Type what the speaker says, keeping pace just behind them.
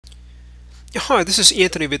Hi, this is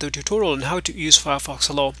Anthony with a tutorial on how to use Firefox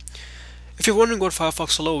Hello. If you're wondering what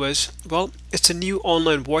Firefox Hello is, well, it's a new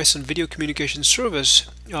online voice and video communication service.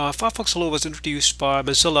 Firefox Hello was introduced by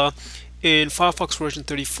Mozilla in Firefox version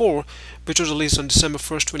 34, which was released on December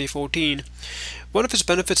 1st, 2014. One of its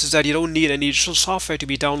benefits is that you don't need any additional software to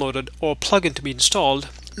be downloaded or plugin to be installed,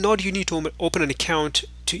 nor do you need to open an account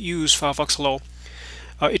to use Firefox Hello.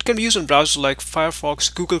 It can be used on browsers like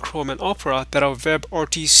Firefox, Google Chrome, and Opera that are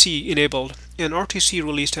WebRTC enabled, and RTC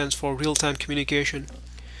really stands for real-time communication.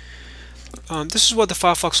 This is what the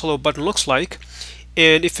Firefox Hello button looks like,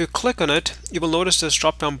 and if you click on it, you will notice this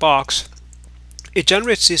drop-down box. It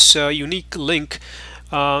generates this unique link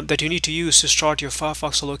that you need to use to start your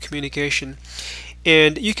Firefox Hello communication.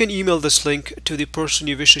 And you can email this link to the person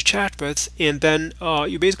you wish to chat with, and then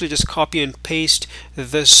you basically just copy and paste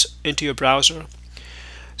this into your browser.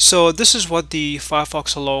 So this is what the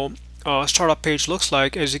Firefox Hello startup page looks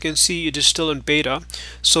like. As you can see, it is still in beta,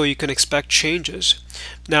 so you can expect changes.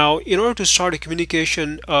 Now, in order to start a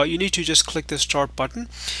communication, you need to just click the start button,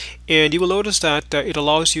 and you will notice that it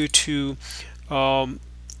allows you to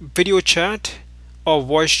video chat or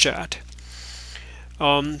voice chat.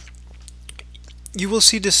 You will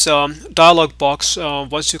see this dialog box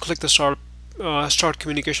once you click the start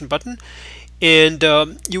communication button, and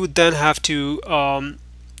you would then have to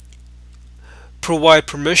provide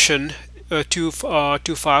permission to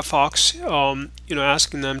Firefox,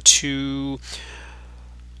 asking them to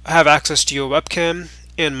have access to your webcam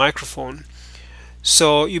and microphone.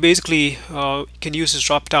 So you basically can use this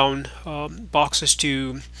drop-down boxes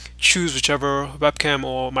to choose whichever webcam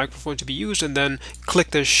or microphone to be used, and then click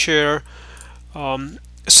the Share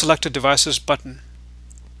Selected Devices button.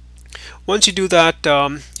 Once you do that,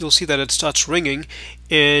 you'll see that it starts ringing,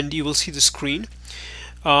 and you will see the screen.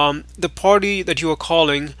 The party that you are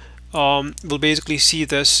calling will basically see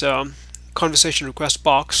this conversation request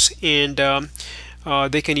box, and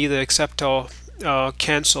they can either accept or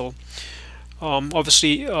cancel.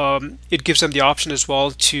 Obviously, it gives them the option as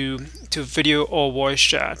well to video or voice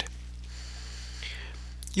chat.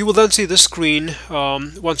 You will then see this screen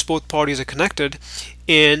once both parties are connected,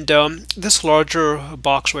 and this larger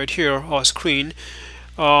box right here, or screen,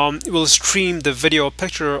 will stream the video or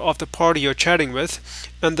picture of the party you're chatting with,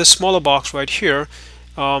 and this smaller box right here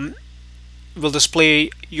will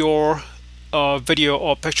display your video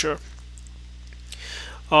or picture.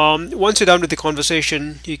 Once you're done with the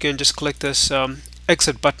conversation, you can just click this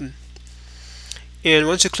exit button, and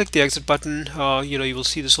once you click the exit button, you will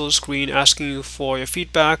see this little screen asking you for your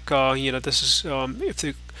feedback. This is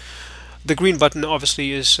if the green button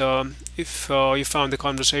obviously is if you found the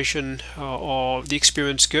conversation or the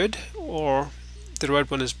experience good, or the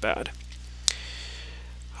red one is bad.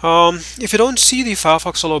 If you don't see the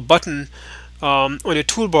Firefox Hello button on your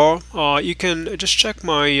toolbar, you can just check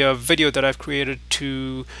my video that I've created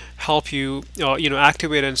to help you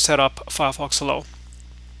activate and set up Firefox Hello.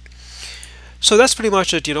 So that's pretty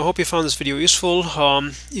much it. Hope you found this video useful.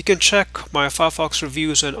 You can check my Firefox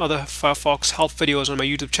reviews and other Firefox help videos on my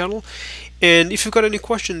YouTube channel. And if you've got any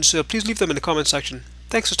questions, please leave them in the comment section.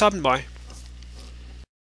 Thanks for stopping by.